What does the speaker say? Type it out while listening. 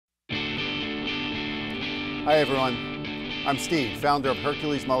Hi everyone, I'm Steve, founder of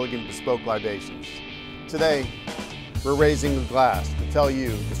Hercules Mulligan Bespoke Libations. Today, we're raising the glass to tell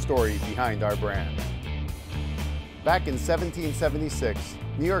you the story behind our brand. Back in 1776,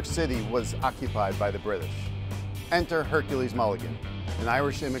 New York City was occupied by the British. Enter Hercules Mulligan, an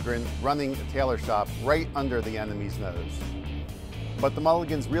Irish immigrant running a tailor shop right under the enemy's nose. But the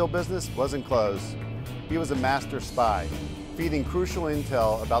Mulligan's real business wasn't clothes. He was a master spy, feeding crucial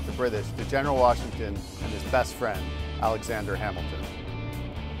intel about the British to General Washington and his best friend, Alexander Hamilton.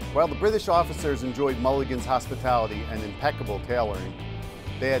 While the British officers enjoyed Mulligan's hospitality and impeccable tailoring,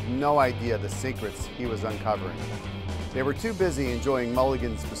 they had no idea the secrets he was uncovering. They were too busy enjoying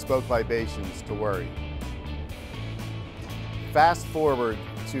Mulligan's bespoke libations to worry. Fast forward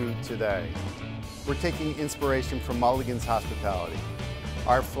to today. We're taking inspiration from Mulligan's hospitality.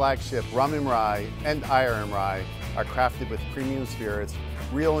 Our flagship rum and rye and iron rye are crafted with premium spirits,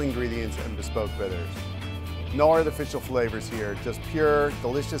 real ingredients, and bespoke bitters. No artificial flavors here, just pure,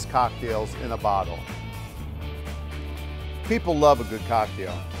 delicious cocktails in a bottle. People love a good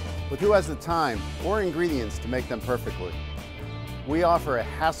cocktail, but who has the time or ingredients to make them perfectly? We offer a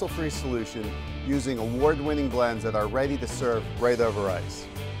hassle-free solution using award-winning blends that are ready to serve right over ice.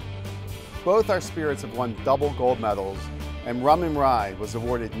 Both our spirits have won double gold medals, and Rum and Rye was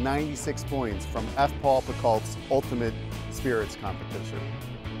awarded 96 points from F. Paul Picault's Ultimate Spirits Competition.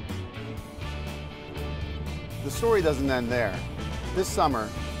 The story doesn't end there. This summer,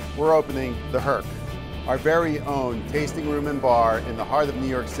 we're opening the Herc, our very own tasting room and bar in the heart of New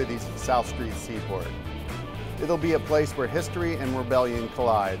York City's South Street Seaport. It'll be a place where history and rebellion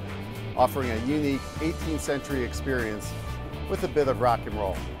collide, offering a unique 18th century experience with a bit of rock and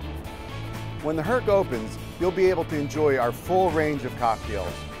roll. When the Herc opens, you'll be able to enjoy our full range of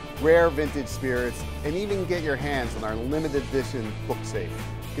cocktails, rare vintage spirits, and even get your hands on our limited edition book safe,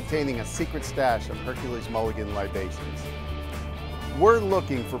 containing a secret stash of Hercules Mulligan libations. We're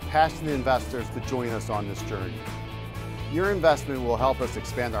looking for passionate investors to join us on this journey. Your investment will help us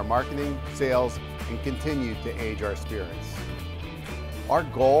expand our marketing, sales, and continue to age our spirits. Our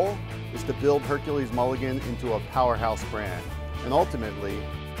goal is to build Hercules Mulligan into a powerhouse brand, and ultimately,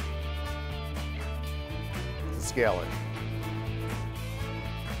 to scale it.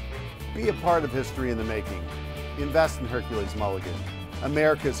 Be a part of history in the making. Invest in Hercules Mulligan,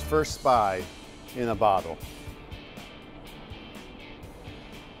 America's first spy in a bottle.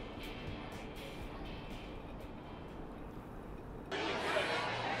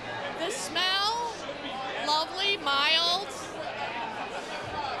 The smell, lovely, mild.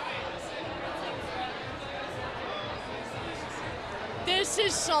 This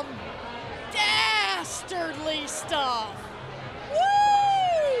is some dastardly stuff.